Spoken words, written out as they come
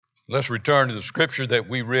Let's return to the scripture that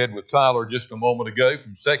we read with Tyler just a moment ago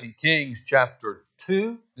from 2 Kings chapter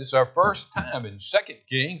 2. This is our first time in 2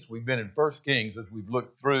 Kings. We've been in 1 Kings as we've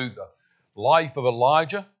looked through the life of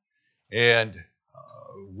Elijah. And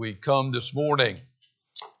we come this morning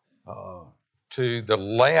to the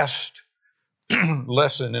last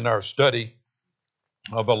lesson in our study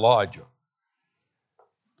of Elijah.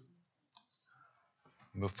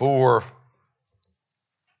 Before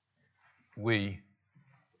we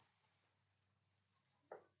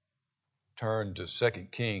turn to 2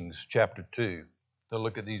 Kings chapter 2 to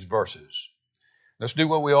look at these verses, let's do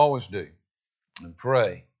what we always do and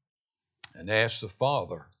pray and ask the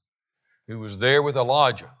Father who was there with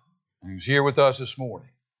Elijah, who's here with us this morning.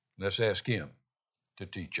 Let's ask him to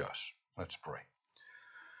teach us. Let's pray.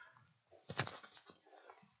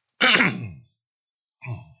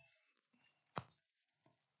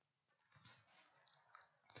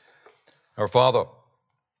 Our Father,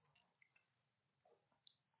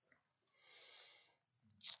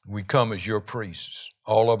 we come as your priests,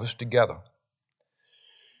 all of us together.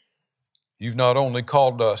 You've not only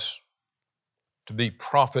called us to be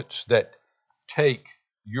prophets that take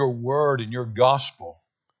your word and your gospel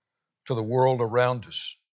to the world around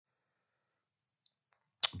us,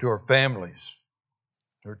 to our families,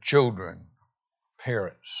 our children,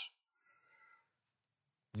 parents.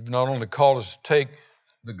 You've not only called us to take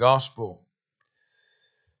the gospel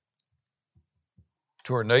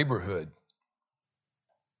to our neighborhood,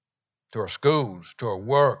 to our schools, to our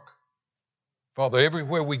work. Father,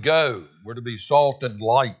 everywhere we go, we're to be salt and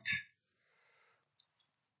light,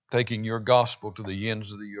 taking your gospel to the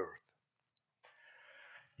ends of the earth.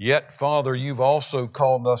 Yet, Father, you've also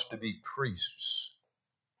called us to be priests.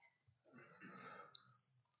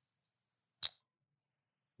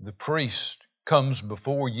 The priest comes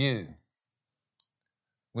before you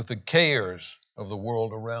with the cares of the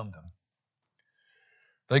world around them.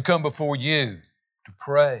 They come before you to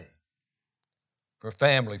pray for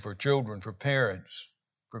family, for children, for parents,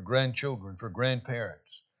 for grandchildren, for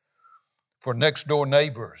grandparents, for next door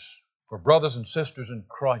neighbors, for brothers and sisters in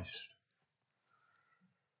Christ,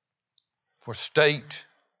 for state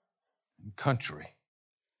and country.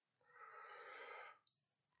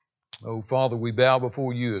 Oh, Father, we bow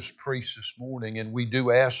before you as priests this morning, and we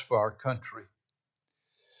do ask for our country.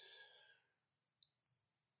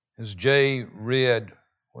 As Jay read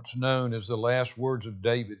what's known as the last words of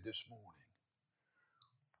David this morning.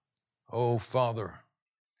 Oh, Father,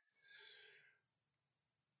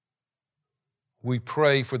 we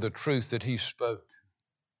pray for the truth that he spoke,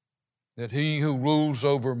 that he who rules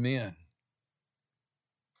over men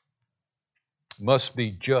must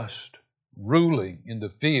be just, ruling in the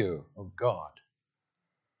fear of God.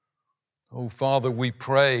 Oh, Father, we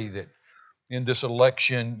pray that in this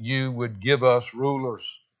election you would give us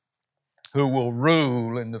rulers who will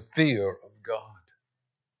rule in the fear of God.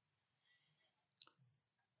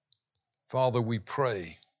 Father, we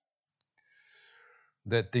pray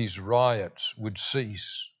that these riots would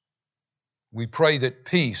cease. We pray that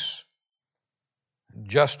peace and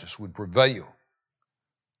justice would prevail.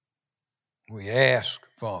 We ask,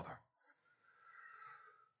 Father,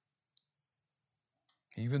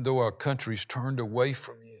 even though our country's turned away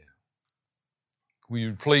from you, we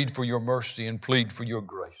would plead for your mercy and plead for your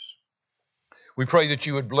grace. We pray that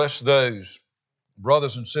you would bless those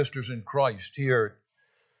brothers and sisters in Christ here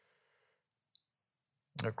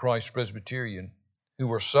at Christ Presbyterian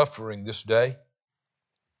who are suffering this day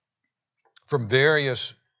from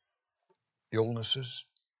various illnesses,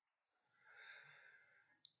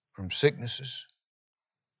 from sicknesses.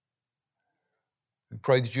 We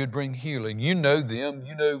pray that you would bring healing. You know them.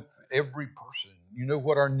 You know every person. You know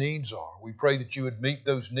what our needs are. We pray that you would meet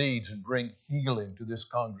those needs and bring healing to this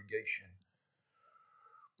congregation.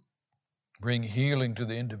 Bring healing to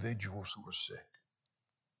the individuals who are sick.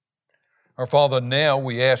 Our Father, now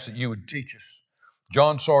we ask that you would teach us.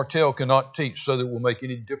 John Sartell cannot teach so that it will make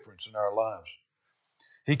any difference in our lives.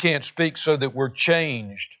 He can't speak so that we're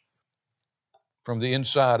changed from the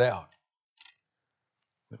inside out.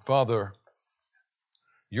 But Father,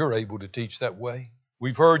 you're able to teach that way.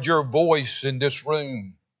 We've heard your voice in this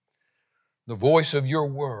room, the voice of your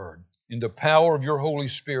word, in the power of your Holy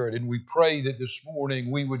Spirit. And we pray that this morning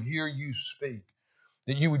we would hear you speak,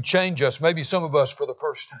 that you would change us, maybe some of us for the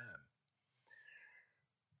first time.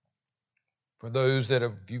 For those that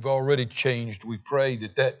you've already changed, we pray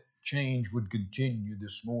that that change would continue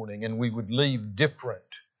this morning and we would leave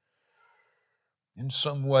different in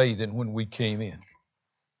some way than when we came in.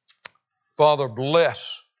 Father,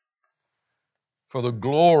 bless for the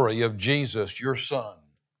glory of Jesus, your Son.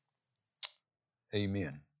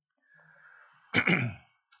 Amen.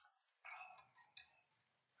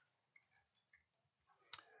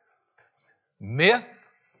 Myth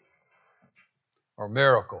or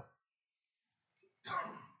miracle?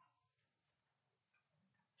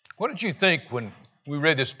 What did you think when we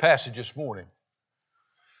read this passage this morning?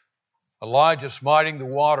 Elijah smiting the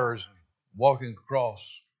waters, walking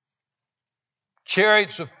across.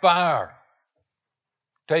 Chariots of fire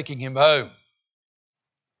taking him home.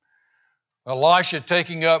 Elisha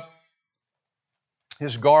taking up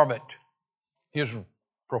his garment, his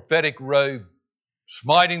prophetic robe,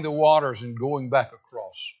 smiting the waters and going back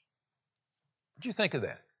across. What do you think of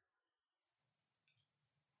that?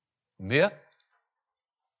 Myth?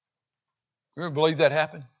 You ever believe that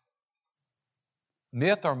happened?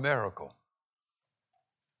 Myth or miracle?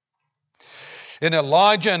 In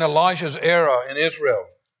Elijah and Elisha's era in Israel,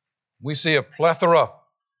 we see a plethora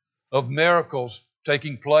of miracles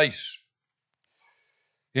taking place.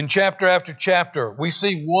 In chapter after chapter, we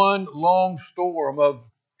see one long storm of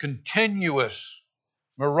continuous,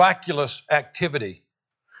 miraculous activity.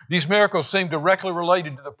 These miracles seem directly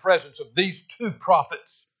related to the presence of these two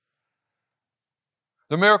prophets.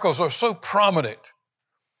 The miracles are so prominent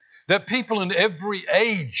that people in every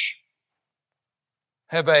age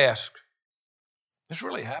have asked, this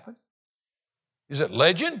really happened? Is it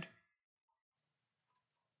legend?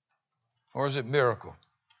 Or is it miracle?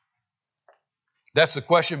 That's the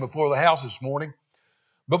question before the house this morning.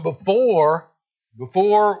 But before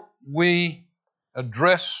we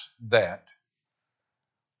address that,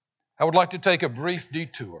 I would like to take a brief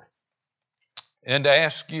detour and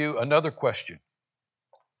ask you another question.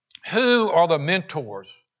 Who are the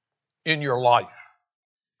mentors in your life?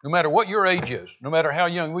 No matter what your age is, no matter how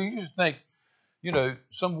young, we just think,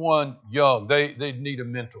 someone young, they need a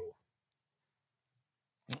mentor.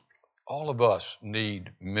 All of us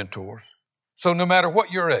need mentors. So no matter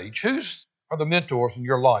what your age, whose are the mentors in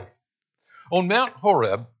your life? On Mount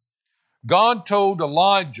Horeb, God told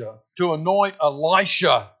Elijah to anoint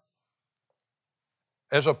Elisha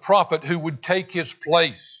as a prophet who would take his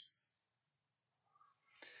place.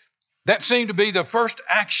 That seemed to be the first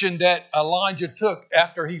action that Elijah took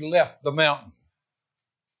after he left the mountain.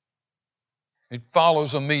 It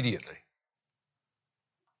follows immediately.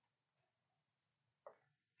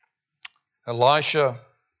 Elisha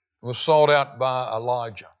was sought out by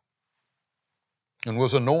Elijah and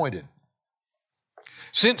was anointed.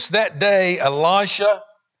 Since that day, Elisha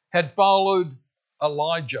had followed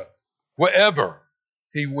Elijah wherever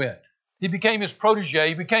he went. He became his protege.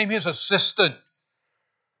 He became his assistant.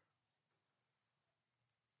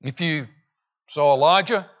 If you saw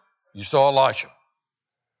Elijah, you saw Elisha.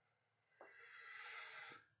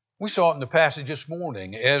 We saw it in the passage this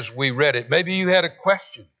morning as we read it. Maybe you had a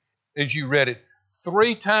question as you read it.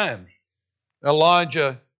 3 times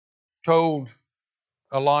Elijah told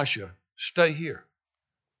Elisha, stay here.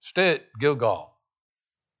 Stay at Gilgal.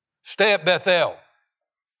 Stay at Bethel.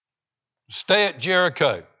 Stay at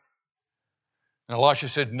Jericho. And Elisha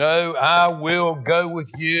said, no, I will go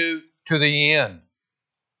with you to the end.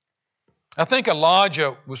 I think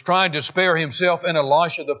Elijah was trying to spare himself and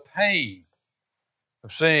Elisha the pain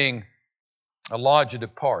of seeing Elijah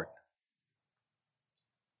depart.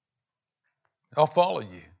 I'll follow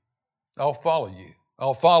you. I'll follow you.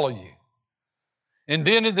 I'll follow you. And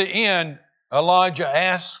then in the end, Elijah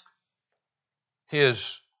asked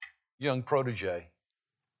his young protege,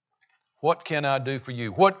 what can I do for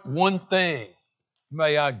you? What one thing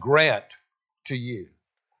may I grant to you?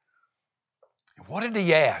 What did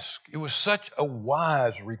he ask? It was such a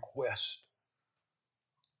wise request.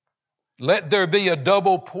 Let there be a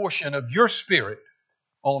double portion of your spirit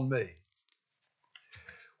on me.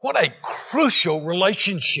 What a crucial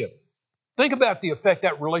relationship. Think about the effect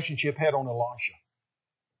that relationship had on Elisha.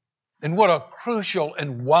 And what a crucial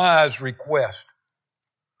and wise request.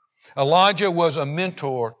 Elijah was a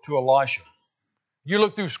mentor to Elisha. You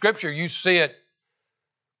look through Scripture, you see it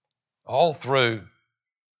all through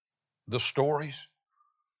the stories.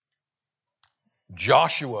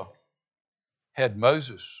 Joshua had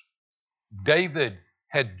Moses. David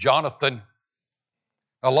had Jonathan.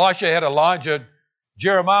 Elisha had Elijah.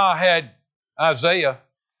 Jeremiah had Isaiah.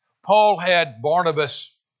 Paul had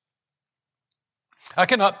Barnabas. I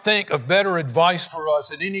cannot think of better advice for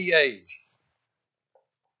us at any age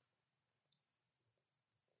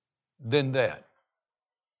than that.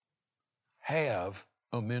 Have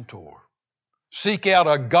a mentor. Seek out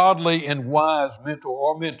a godly and wise mentor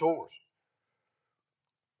or mentors.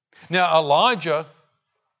 Now, Elijah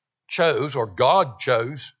chose, or God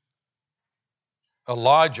chose,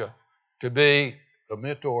 Elijah to be a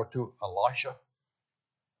mentor to Elisha.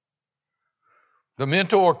 The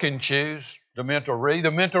mentor can choose the mentoree. The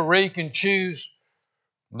mentoree can choose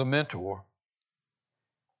the mentor.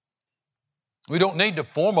 We don't need to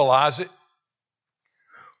formalize it.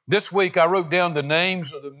 This week I wrote down the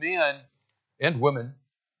names of the men and women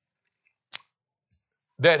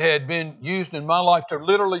that had been used in my life to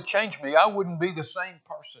literally change me. I wouldn't be the same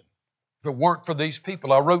person if it weren't for these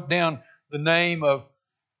people. I wrote down the name of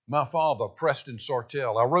my father, Preston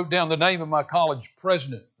Sartell. I wrote down the name of my college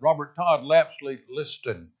president, Robert Todd Lapsley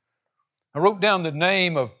Liston. I wrote down the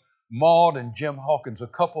name of Maud and Jim Hawkins, a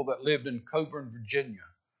couple that lived in Coburn, Virginia.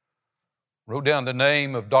 I wrote down the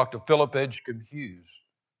name of Dr. Philip Edgecombe Hughes,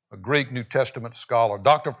 a Greek New Testament scholar,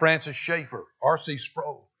 Dr. Francis Schaeffer, R.C.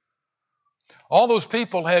 Sproul. All those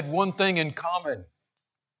people had one thing in common,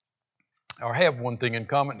 or have one thing in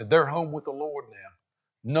common. They're home with the Lord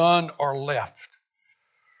now. None are left.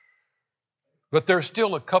 But there's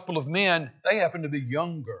still a couple of men, they happen to be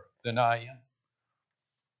younger than I am.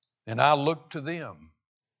 And I look to them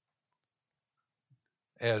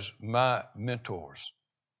as my mentors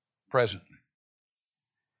presently.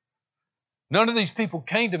 None of these people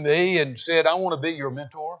came to me and said, I want to be your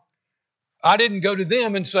mentor. I didn't go to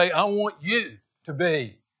them and say, I want you to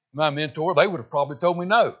be my mentor. They would have probably told me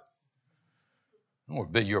no. I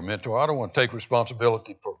want to be your mentor. I don't want to take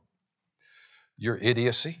responsibility for your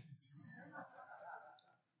idiocy.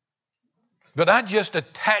 But I just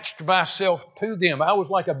attached myself to them. I was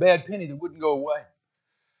like a bad penny that wouldn't go away.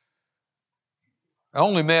 I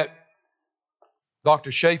only met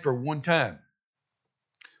Dr. Schaeffer one time.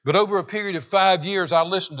 But over a period of 5 years, I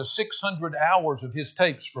listened to 600 hours of his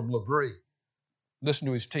tapes from L'Abri. Listened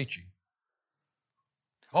to his teaching.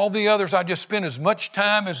 All the others, I just spent as much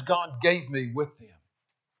time as God gave me with them.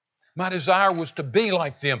 My desire was to be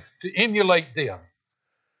like them, to emulate them.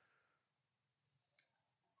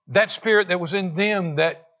 That spirit that was in them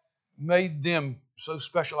that made them so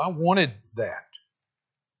special, I wanted that.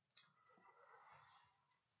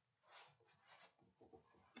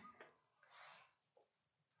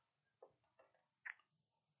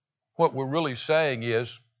 What we're really saying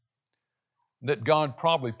is that God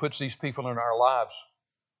probably puts these people in our lives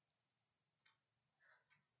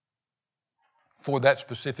for that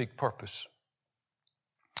specific purpose.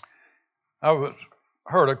 I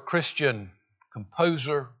heard a Christian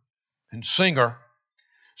composer and singer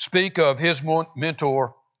speak of his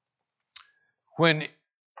mentor when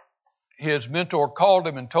his mentor called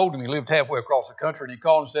him and told him, he lived halfway across the country, and he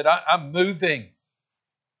called and said, I'm moving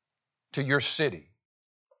to your city.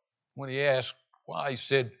 When he asked why, he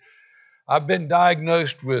said, I've been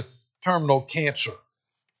diagnosed with terminal cancer.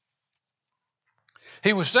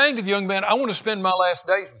 He was saying to the young man, I want to spend my last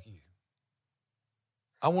days with you.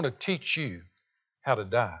 I want to teach you how to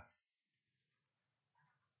die.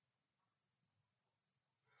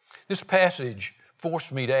 This passage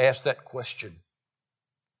forced me to ask that question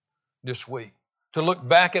this week, to look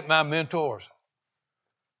back at my mentors.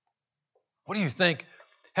 What do you think?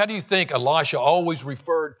 How do you think Elisha always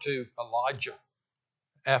referred to Elijah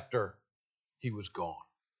after he was gone?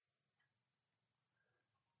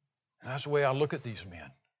 And that's the way I look at these men.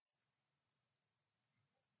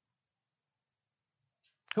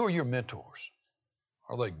 Who are your mentors?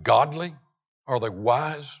 Are they godly? Are they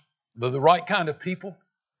wise? They're the right kind of people?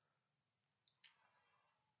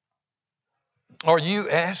 Are you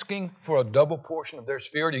asking for a double portion of their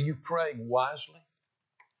spirit? Are you praying wisely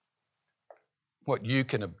what you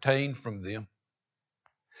can obtain from them?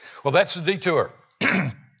 Well, that's the detour.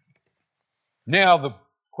 Now the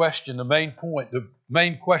question, the main point, the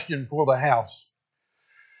main question for the house.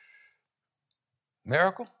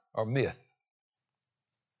 Miracle or myth?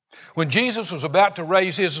 When Jesus was about to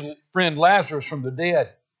raise his friend Lazarus from the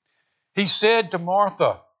dead, he said to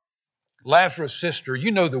Martha, Lazarus' sister,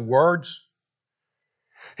 you know the words.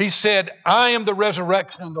 He said, I am the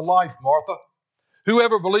resurrection and the life, Martha.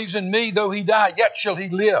 Whoever believes in me, though he die, yet shall he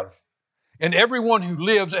live. And everyone who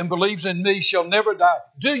lives and believes in me shall never die.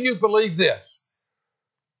 Do you believe this?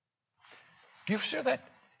 Do you see that?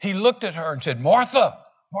 He looked at her and said, Martha.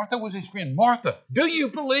 Martha was his friend. Martha, do you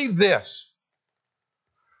believe this?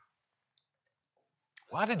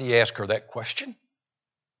 Why did he ask her that question?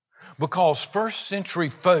 Because first century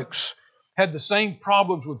folks had the same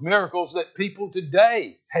problems with miracles that people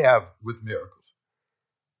today have with miracles.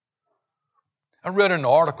 I read an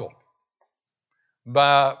article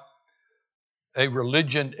by a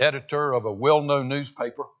religion editor of a well-known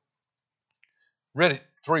newspaper. Read it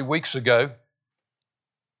 3 weeks ago.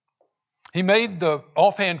 He made the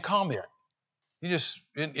offhand comment. He just,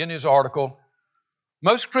 in his article,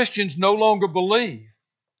 most Christians no longer believe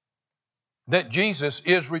that Jesus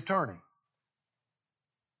is returning.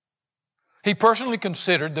 He personally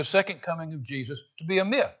considered the second coming of Jesus to be a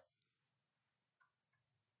myth.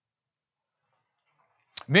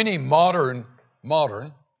 Many modern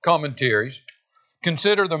modern commentaries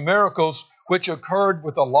consider the miracles which occurred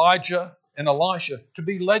with Elijah and Elisha to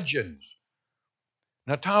be legends.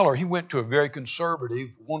 Now, Tyler, he went to a very conservative,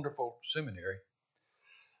 wonderful seminary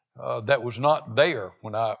that was not there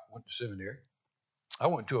when I went to seminary. I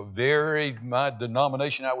went to my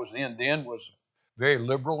denomination I was in then was very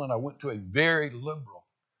liberal, and I went to a very liberal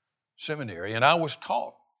seminary, and I was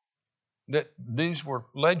taught that these were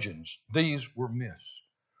legends, these were myths.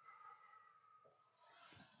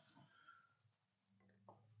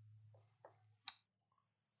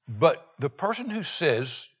 But the person who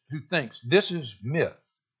thinks this is myth,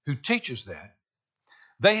 who teaches that,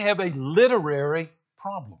 they have a literary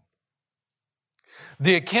problem.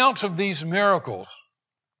 The accounts of these miracles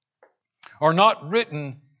are not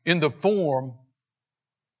written in the form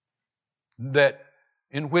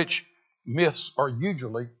in which myths are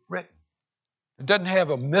usually written. It doesn't have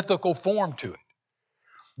a mythical form to it.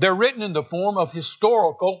 They're written in the form of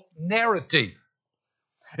historical narrative.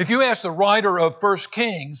 If you ask the writer of 1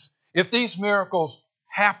 Kings if these miracles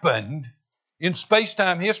happened in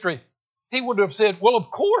space-time history, he would have said, well, of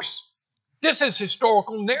course, this is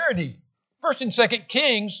historical narrative. 1 and 2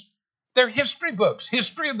 Kings, they're history books,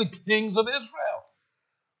 history of the kings of Israel.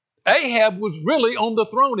 Ahab was really on the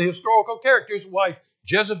throne, a historical character. His wife,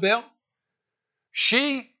 Jezebel,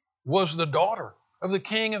 she was the daughter of the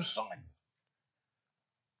king of Sidon.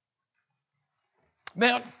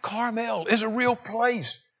 Mount Carmel is a real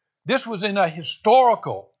place. This was in a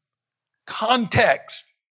historical context.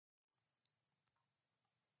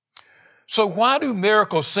 So why do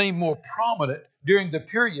miracles seem more prominent during the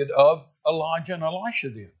period of Elijah and Elisha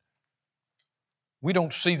then? We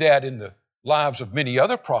don't see that in the lives of many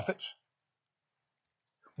other prophets.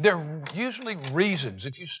 There are usually reasons.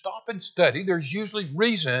 If you stop and study, there's usually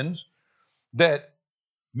reasons that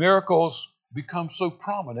miracles become so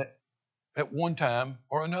prominent at one time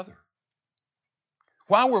or another.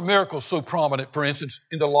 Why were miracles so prominent, for instance,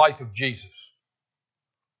 in the life of Jesus?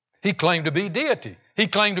 He claimed to be deity. He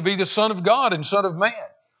claimed to be the Son of God and Son of Man.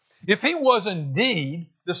 If he was indeed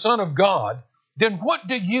the Son of God, then what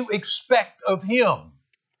do you expect of him?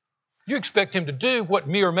 You expect him to do what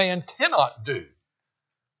mere man cannot do.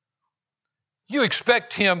 You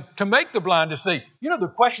expect him to make the blind to see. You know, the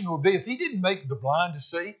question would be, if he didn't make the blind to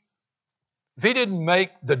see, if he didn't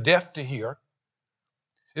make the deaf to hear,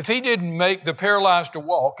 if he didn't make the paralyzed to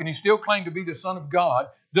walk, and he still claimed to be the Son of God,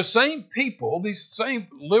 the same people, these same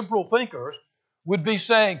liberal thinkers, would be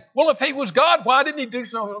saying, well, if he was God, why didn't he do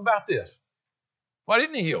something about this? Why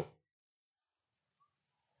didn't he heal?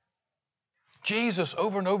 Jesus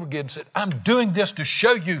over and over again said, I'm doing this to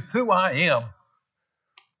show you who I am.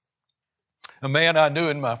 A man I knew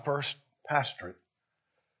in my first pastorate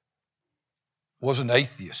was an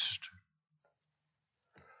atheist.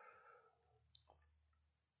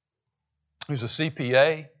 He was a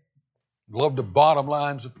CPA, loved the bottom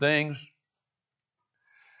lines of things.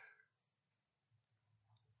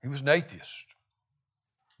 He was an atheist.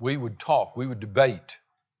 We would talk, we would debate.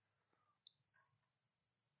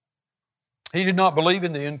 He did not believe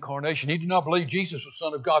in the incarnation. He did not believe Jesus was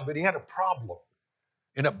Son of God, but he had a problem,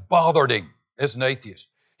 and it bothered him as an atheist.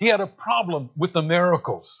 He had a problem with the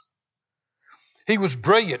miracles. He was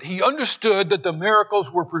brilliant. He understood that the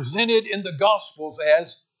miracles were presented in the Gospels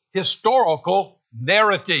as historical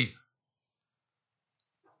narrative.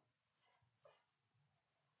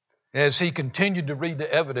 As he continued to read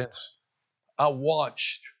the evidence, I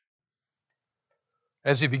watched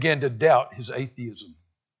as he began to doubt his atheism.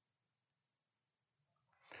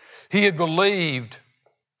 He had believed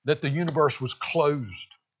that the universe was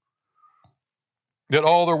closed, that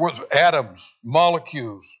all there was atoms,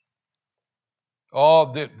 molecules,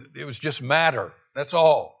 it was just matter. That's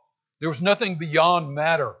all. There was nothing beyond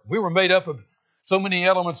matter. We were made up of so many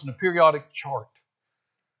elements in the periodic chart.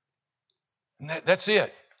 And that's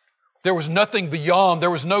it. There was nothing beyond. There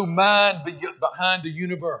was no mind behind the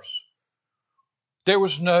universe. There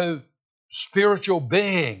was no spiritual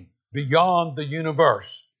being beyond the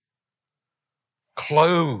universe.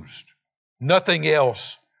 Closed. Nothing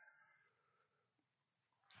else.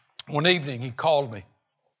 One evening he called me.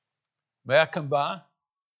 May I come by?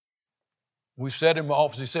 We sat in my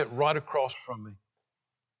office. He sat right across from me.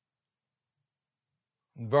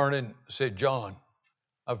 And Vernon said, John,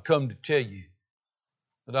 I've come to tell you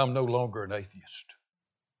that I'm no longer an atheist.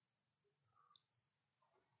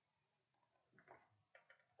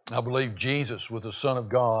 I believe Jesus was the Son of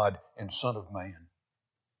God and Son of Man.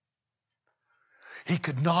 He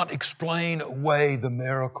could not explain away the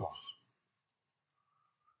miracles.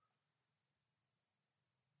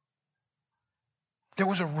 There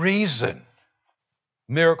was a reason.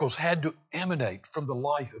 miracles had to emanate from the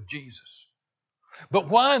life of Jesus. But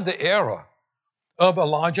why in the era of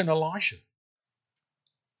Elijah and Elisha?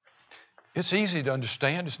 It's easy to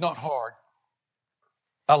understand. It's not hard.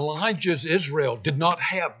 Elijah's Israel did not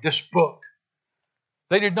have this book.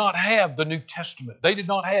 They did not have the New Testament. They did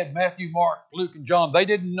not have Matthew, Mark, Luke, and John. They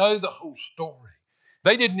didn't know the whole story.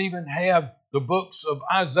 They didn't even have the books of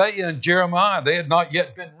Isaiah and Jeremiah. They had not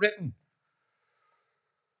yet been written.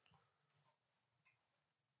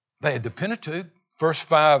 They had the Pentateuch, first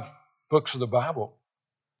 5 books of the Bible.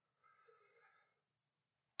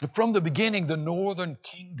 From the beginning, the northern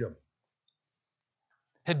kingdom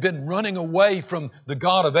had been running away from the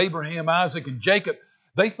God of Abraham, Isaac, and Jacob.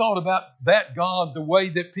 They thought about that God the way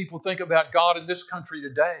that people think about God in this country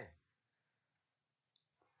today.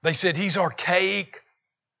 They said, He's archaic.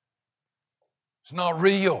 It's not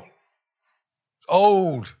real. It's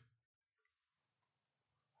old.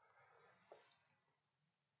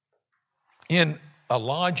 In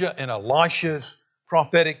Elijah and Elisha's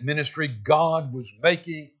prophetic ministry, God was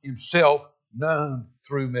making Himself known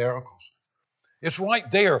through miracles. It's right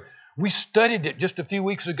there. We studied it just a few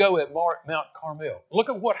weeks ago at Mount Carmel. Look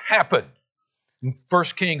at what happened in 1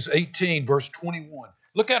 Kings 18, verse 21.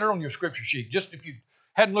 Look at it on your scripture sheet. Just if you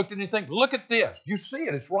hadn't looked at anything, look at this. You see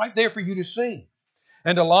it. It's right there for you to see.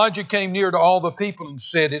 And Elijah came near to all the people and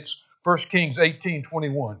said, it's 1 Kings 18,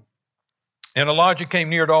 21. And Elijah came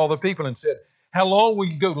near to all the people and said, how long will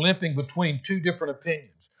you go limping between 2 different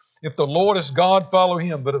opinions? If the Lord is God, follow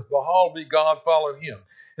Him. But if Baal be God, follow him.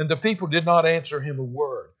 And the people did not answer him a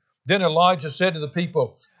word. Then Elijah said to the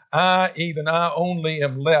people, even I only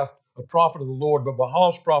am left a prophet of the Lord, but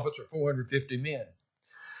Baal's prophets are 450 men.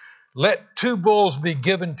 Let 2 bulls be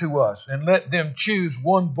given to us, and let them choose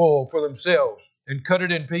 1 bull for themselves, and cut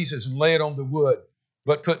it in pieces and lay it on the wood,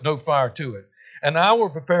 but put no fire to it. And I will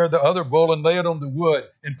prepare the other bull and lay it on the wood,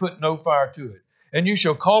 and put no fire to it. And you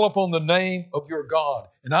shall call upon the name of your God,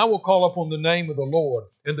 and I will call upon the name of the Lord.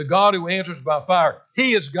 And the God who answers by fire,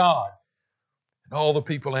 He is God. And all the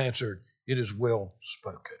people answered, it is well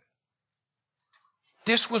spoken.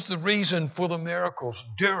 This was the reason for the miracles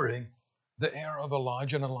during the era of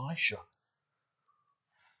Elijah and Elisha.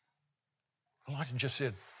 Elijah just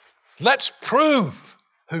said, let's prove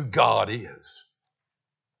who God is.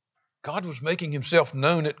 God was making Himself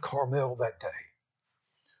known at Carmel that day.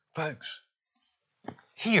 Folks,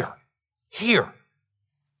 here.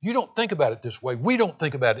 You don't think about it this way. We don't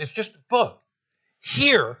think about it. It's just a book.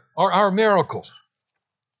 Here are our miracles.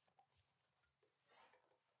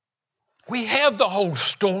 We have the whole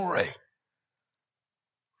story.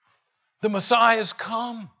 The Messiah has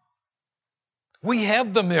come. We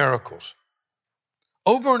have the miracles.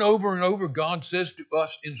 Over and over and over, God says to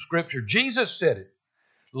us in Scripture, Jesus said it,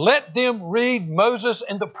 let them read Moses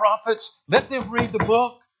and the prophets. Let them read the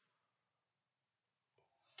book.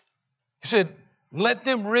 He said, let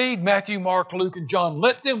them read Matthew, Mark, Luke, and John.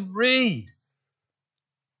 Let them read.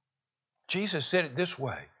 Jesus said it this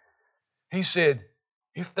way. He said,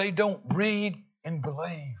 if they don't read and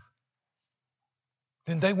believe,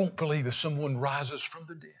 then they won't believe if someone rises from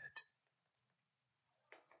the dead.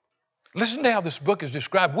 Listen to how this book is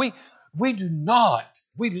described. We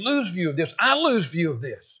lose view of this. I lose view of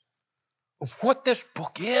this, of what this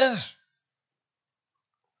book is.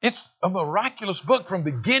 It's a miraculous book from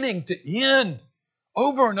beginning to end.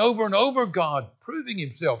 Over and over and over, God proving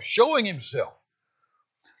Himself, showing Himself.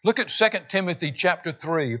 Look at 2 Timothy chapter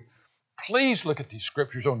 3. Please look at these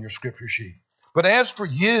scriptures on your scripture sheet. But as for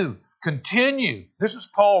you, continue. This is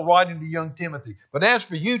Paul writing to young Timothy. But as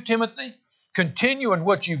for you, Timothy, continue in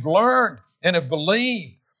what you've learned and have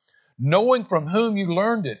believed, knowing from whom you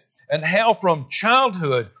learned it, and how from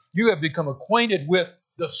childhood you have become acquainted with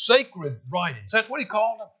the sacred writings. That's what he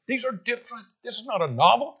called them. These are different. This is not a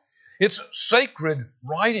novel. It's sacred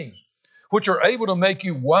writings, which are able to make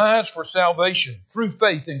you wise for salvation through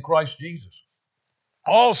faith in Christ Jesus.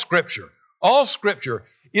 All Scripture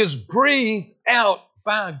is breathed out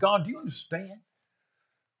by God. Do you understand?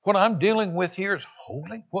 What I'm dealing with here is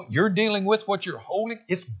holy. What you're dealing with, what you're holding,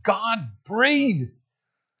 it's God-breathed.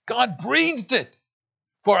 God breathed it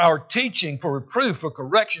for our teaching, for reproof, for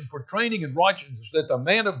correction, for training in righteousness, that the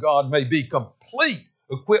man of God may be complete,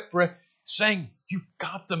 equipped for it, saying, you've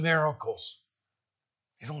got the miracles.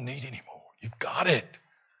 You don't need any more. You've got it.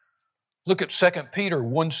 Look at 2 Peter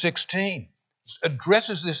 1:16. It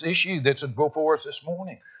addresses this issue that's before us this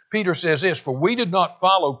morning. Peter says this, for we did not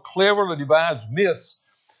follow cleverly devised myths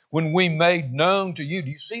when we made known to you.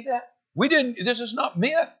 Do you see that? This is not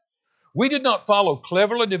myth. We did not follow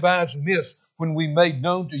cleverly devised myths when we made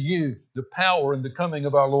known to you the power and the coming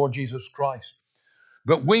of our Lord Jesus Christ,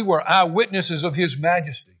 but we were eyewitnesses of his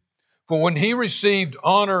majesty. For when he received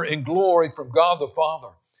honor and glory from God the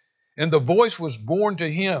Father, and the voice was borne to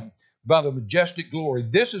him by the majestic glory,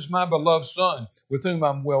 "This is my beloved Son, with whom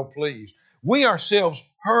I'm well pleased." We ourselves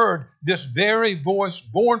heard this very voice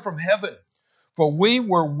borne from heaven, for we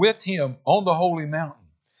were with him on the holy mountain.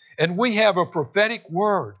 And we have a prophetic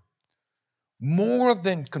word more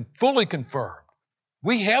than fully confirmed.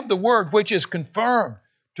 We have the word which is confirmed,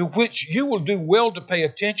 to which you will do well to pay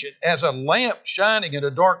attention, as a lamp shining in a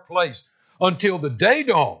dark place until the day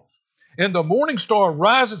dawns and the morning star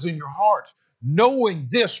rises in your hearts. Knowing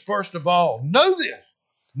this, first of all, know this: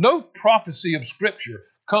 no prophecy of Scripture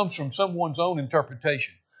comes from someone's own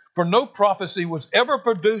interpretation, for no prophecy was ever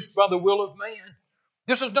produced by the will of man.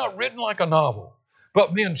 This is not written like a novel,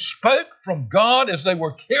 but men spoke from God as they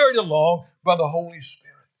were carried along by the Holy Spirit.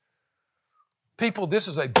 People, this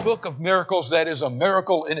is a book of miracles that is a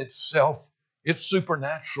miracle in itself. It's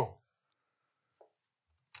supernatural.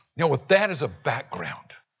 Now, with that as a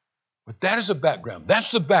background, that's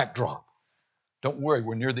the backdrop. Don't worry,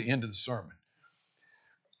 we're near the end of the sermon.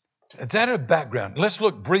 It's that a background. Let's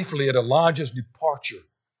look briefly at Elijah's departure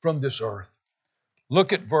from this earth.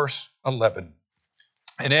 Look at verse 11.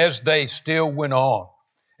 And as they still went on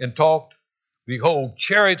and talked, behold,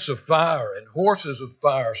 chariots of fire and horses of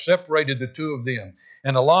fire separated the two of them.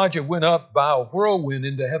 And Elijah went up by a whirlwind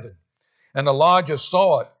into heaven. And Elijah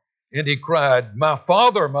saw it, and he cried, my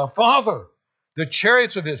father, the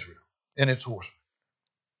chariots of Israel and its horsemen.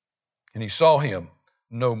 And he saw him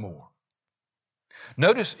no more.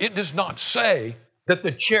 Notice it does not say that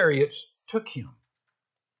the chariots took him.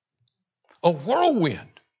 A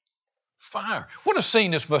whirlwind, fire. What a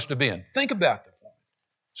scene this must have been. Think about that.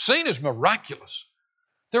 Scene is miraculous.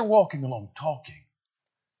 They're walking along talking,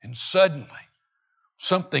 and suddenly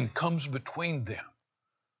something comes between them.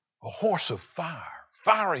 A horse of fire,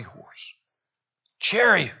 fiery horse,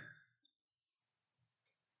 chariot,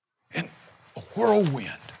 and a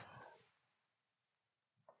whirlwind.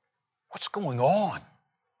 What's going on?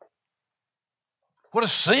 What a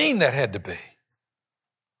scene that had to be.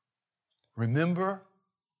 Remember,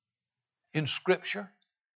 in Scripture,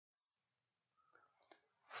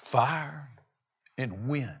 fire and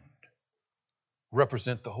wind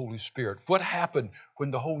represent the Holy Spirit. What happened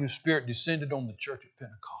when the Holy Spirit descended on the church at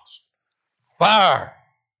Pentecost? Fire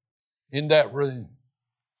in that room,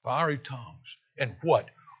 fiery tongues, and what?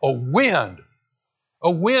 A wind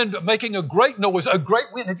making a great noise, a great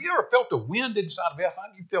wind. Have you ever felt a wind inside of a house? How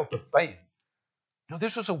you felt a fan? No,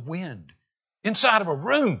 this was a wind inside of a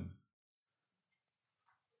room.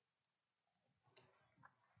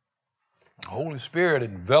 The Holy Spirit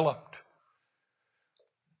enveloped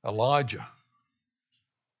Elijah,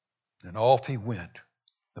 and off he went.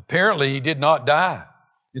 Apparently, he did not die.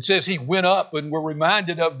 It says he went up, and we're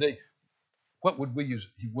reminded of what would we use?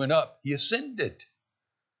 He went up. He ascended.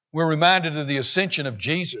 We're reminded of the ascension of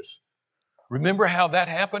Jesus. Remember how that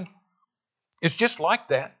happened? It's just like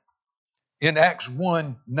that in Acts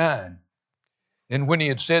 1:9. And when he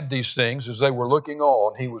had said these things, as they were looking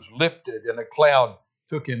on, he was lifted, and a cloud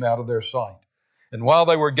took him out of their sight. And while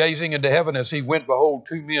they were gazing into heaven as he went, behold,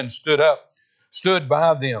 two men stood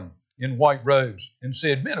by them in white robes, and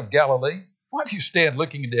said, Men of Galilee, why do you stand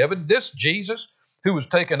looking into heaven? This Jesus, who was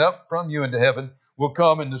taken up from you into heaven, will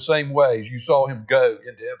come in the same way as you saw him go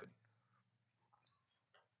into heaven.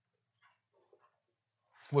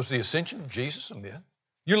 Was the ascension of Jesus a myth?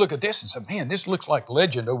 You look at this and say, man, this looks like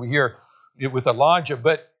legend over here with Elijah,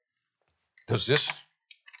 but does this,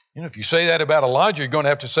 if you say that about Elijah, you're going to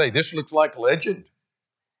have to say, this looks like legend.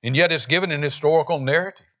 And yet it's given an historical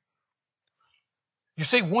narrative. You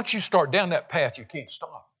see, once you start down that path, you can't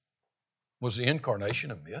stop. Was the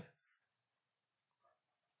incarnation a myth?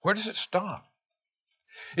 Where does it stop?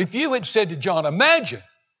 If you had said to John, imagine,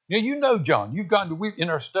 you know John, you've gotten to, in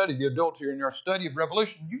our study, the adults here, in our study of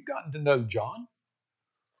Revelation, you've gotten to know John.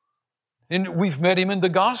 And we've met him in the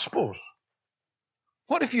Gospels.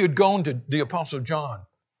 What if you had gone to the Apostle John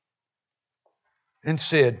and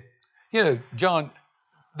said, John,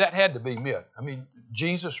 that had to be myth. I mean,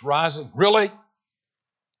 Jesus rising, really?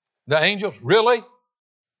 The angels, really?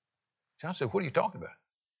 John said, what are you talking about?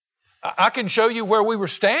 I can show you where we were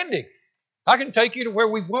standing. I can take you to where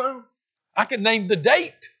we were. I can name the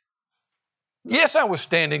date. Yes, I was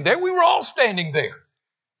standing there. We were all standing there.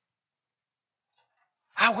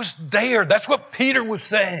 I was there. That's what Peter was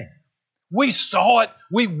saying. We saw it.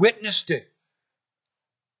 We witnessed it.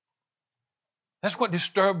 That's what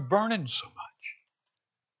disturbed Vernon so much.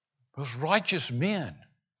 Those righteous men,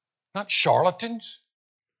 not charlatans.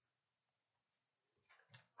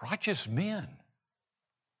 Righteous men.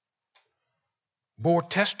 bore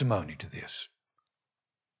testimony to this.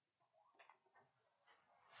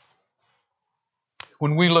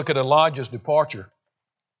 When we look at Elijah's departure,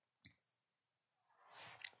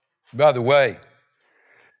 by the way,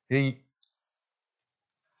 he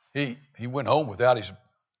went home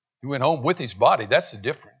he went home with his body. That's the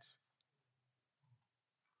difference.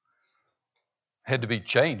 Had to be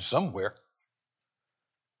changed somewhere.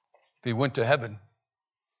 If he went to heaven,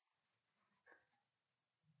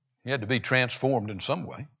 he had to be transformed in some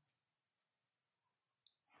way.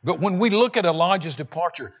 But when we look at Elijah's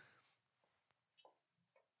departure,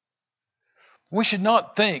 we should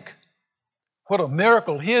not think what a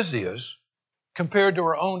miracle his is compared to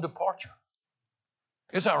our own departure.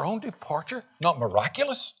 Is our own departure not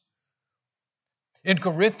miraculous? In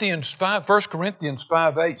Corinthians 5, 1 Corinthians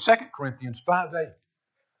 5:8, 2 Corinthians 5:8,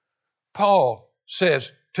 Paul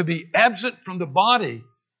says to be absent from the body,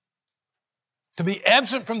 to be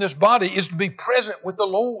absent from this body is to be present with the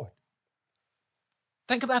Lord.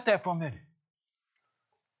 Think about that for a minute.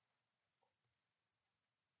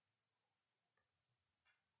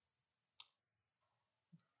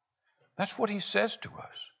 That's what he says to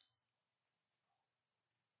us.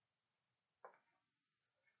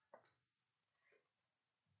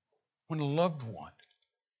 When a loved one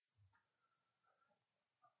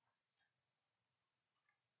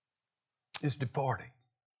is departing.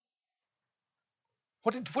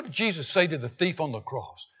 What did Jesus say to the thief on the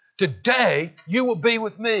cross? Today you will be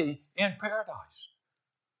with me in paradise.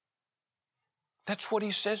 That's what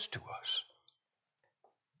he says to us.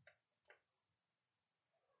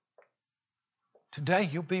 Today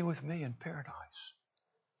you'll be with me in paradise.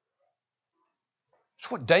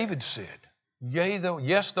 That's what David said.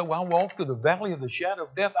 Yes, though I walk through the valley of the shadow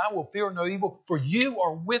of death, I will fear no evil, for you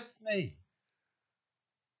are with me.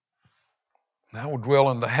 And I will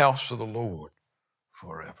dwell in the house of the Lord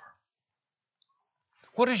forever.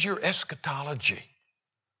 What is your eschatology?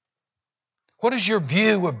 What is your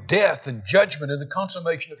view of death and judgment and the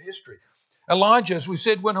consummation of history? Elijah, as we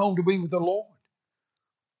said, went home to be with the Lord.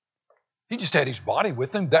 He just had his body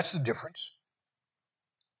with him. That's the difference.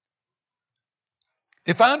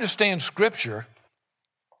 If I understand Scripture,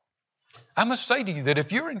 I must say to you that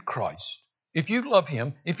if you're in Christ, if you love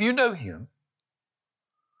Him, if you know Him,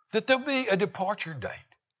 that there'll be a departure date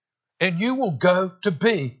and you will go to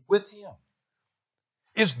be with Him.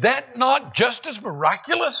 Is that not just as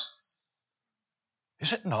miraculous?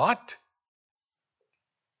 Is it not?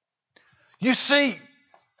 You see,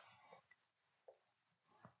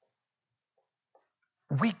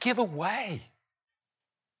 we give away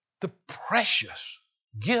the precious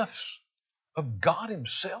gifts of God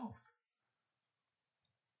Himself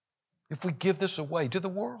if we give this away to the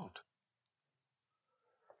world.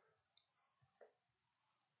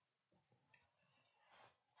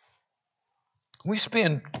 We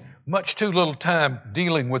spend much too little time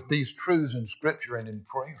dealing with these truths in Scripture and in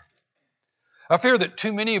prayer. I fear that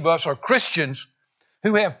too many of us are Christians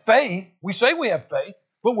who have faith. We say we have faith,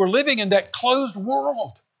 but we're living in that closed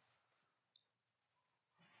world.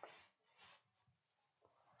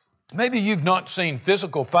 Maybe you've not seen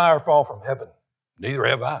physical fire fall from heaven. Neither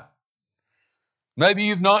have I. Maybe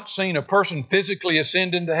you've not seen a person physically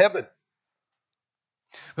ascend into heaven.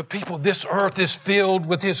 But people, this earth is filled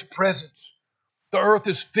with His presence. The earth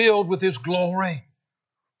is filled with His glory.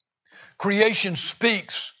 Creation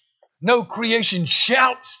speaks. No, creation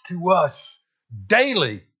shouts to us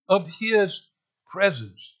daily of His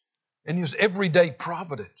presence and His everyday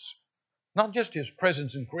providence. Not just His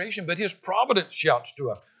presence in creation, but His providence shouts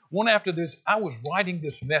to us. One after this, I was writing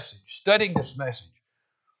this message, studying this message,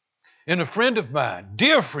 and a friend of mine,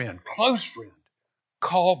 dear friend, close friend,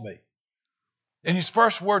 called me. And his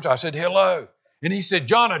first words, I said, hello. And he said,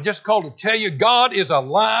 John, I just called to tell you God is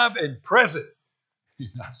alive and present. And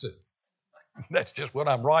I said, that's just what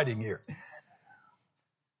I'm writing here.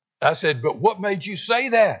 I said, but what made you say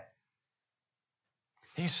that?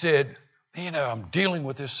 He said, I'm dealing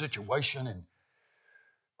with this situation. And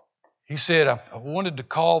he said, I wanted to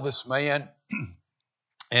call this man.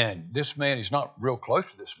 And this man, he's not real close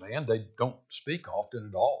to this man. They don't speak often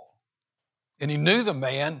at all. And he knew the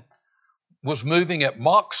man was moving at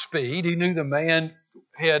Mach speed. He knew the man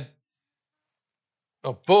had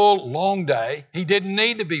a full, long day. He didn't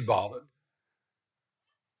need to be bothered.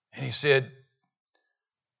 And he said,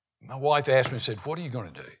 my wife asked me, said, what are you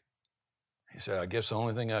going to do? He said, I guess the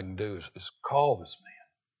only thing I can do is call this man.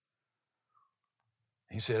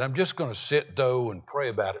 He said, I'm just going to sit, and pray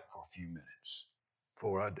about it for a few minutes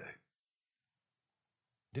before I do.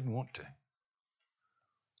 Didn't want to.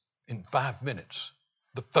 In 5 minutes,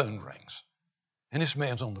 the phone rings, and this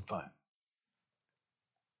man's on the phone.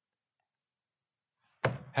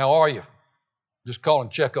 How are you? Just call and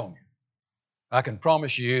check on you. I can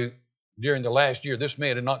promise you, during the last year, this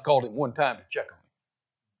man had not called him one time to check on him.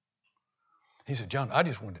 He said, John, I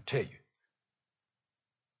just wanted to tell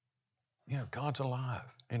you, God's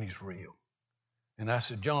alive and He's real. And I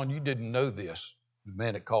said, John, you didn't know this. The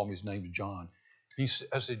man that called me, his name is John.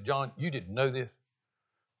 I said, John, you didn't know this?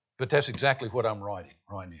 But that's exactly what I'm writing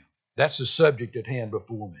right now. That's the subject at hand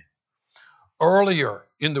before me. Earlier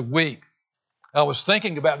in the week, I was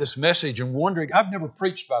thinking about this message and wondering, I've never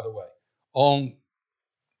preached, by the way, on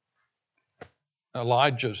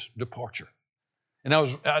Elijah's departure. And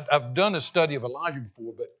I've done a study of Elijah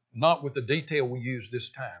before, but not with the detail we use this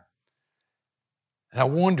time. And I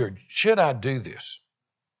wondered, should I do this?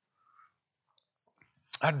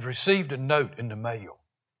 I'd received a note in the mail.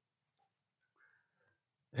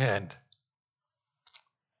 And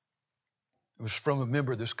it was from a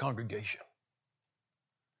member of this congregation.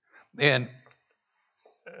 And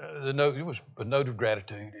the note, it was a note of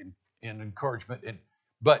gratitude and encouragement.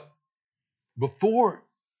 But before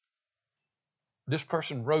this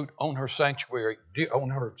person wrote on her stationery,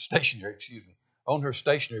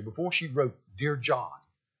 before she wrote, Dear John,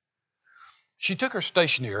 she took her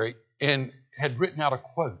stationery and had written out a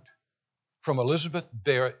quote from Elizabeth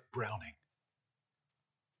Barrett Browning.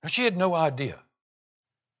 Now, she had no idea,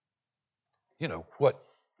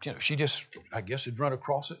 she just, I guess, had run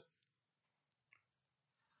across it.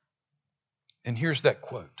 And here's that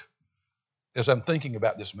quote as I'm thinking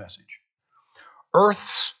about this message.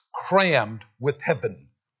 Earth's crammed with heaven,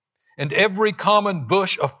 and every common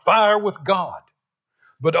bush afire with God.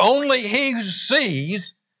 But only he who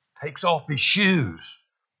sees takes off his shoes.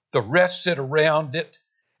 The rest sit around it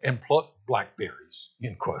and pluck blackberries,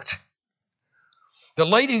 end quote. The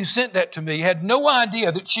lady who sent that to me had no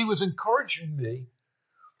idea that she was encouraging me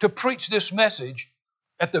to preach this message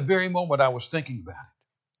at the very moment I was thinking about it.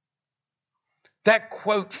 That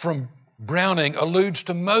quote from Browning alludes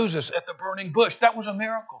to Moses at the burning bush. That was a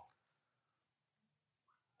miracle.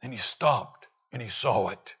 And he stopped and he saw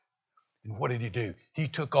it. And what did he do? He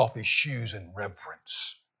took off his shoes in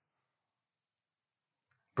reverence.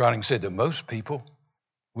 Browning said that most people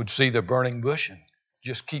would see the burning bush and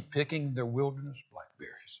just keep picking their wilderness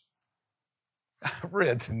blackberries. I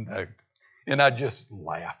read the note and I just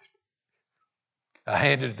laughed. I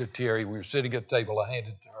handed it to Terry. We were sitting at the table. I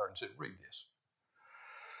handed it to her and said, read this.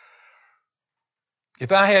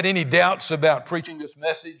 If I had any doubts about preaching this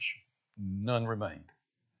message, none remained.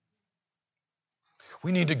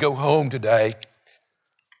 We need to go home today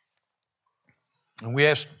and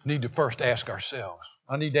we need to first ask ourselves.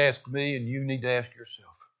 I need to ask me and you need to ask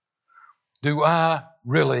yourself. Do I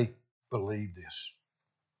really believe this?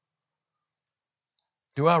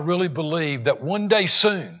 Do I really believe that one day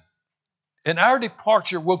soon, and our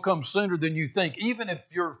departure will come sooner than you think, even if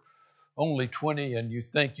you're only 20 and you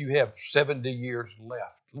think you have 70 years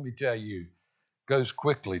left? Let me tell you, it goes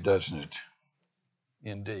quickly, doesn't it?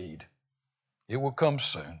 Indeed. It will come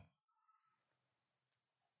soon.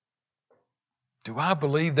 Do I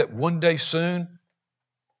believe that one day soon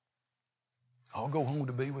I'll go home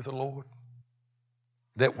to be with the Lord?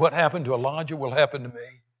 That what happened to Elijah will happen to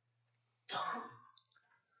me?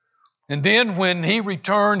 And then when he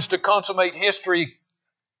returns to consummate history,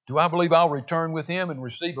 do I believe I'll return with him and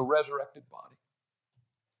receive a resurrected body?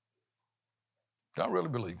 Do I really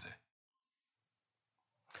believe that?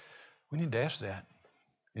 We need to ask that.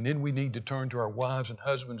 And then we need to turn to our wives and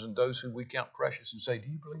husbands and those who we count precious and say, do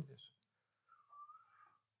you believe this?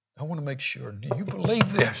 I want to make sure. Do you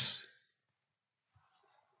believe this?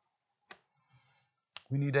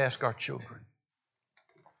 We need to ask our children.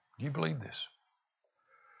 Do you believe this?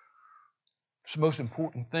 It's the most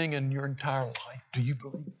important thing in your entire life. Do you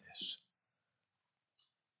believe this?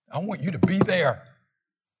 I want you to be there.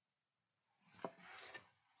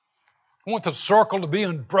 I want the circle to be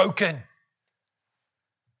unbroken.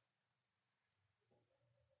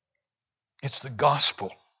 It's the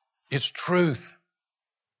gospel. It's truth.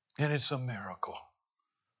 And it's a miracle.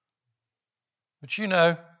 But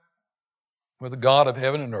with the God of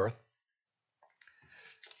heaven and earth,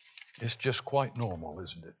 it's just quite normal,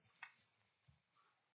 isn't it?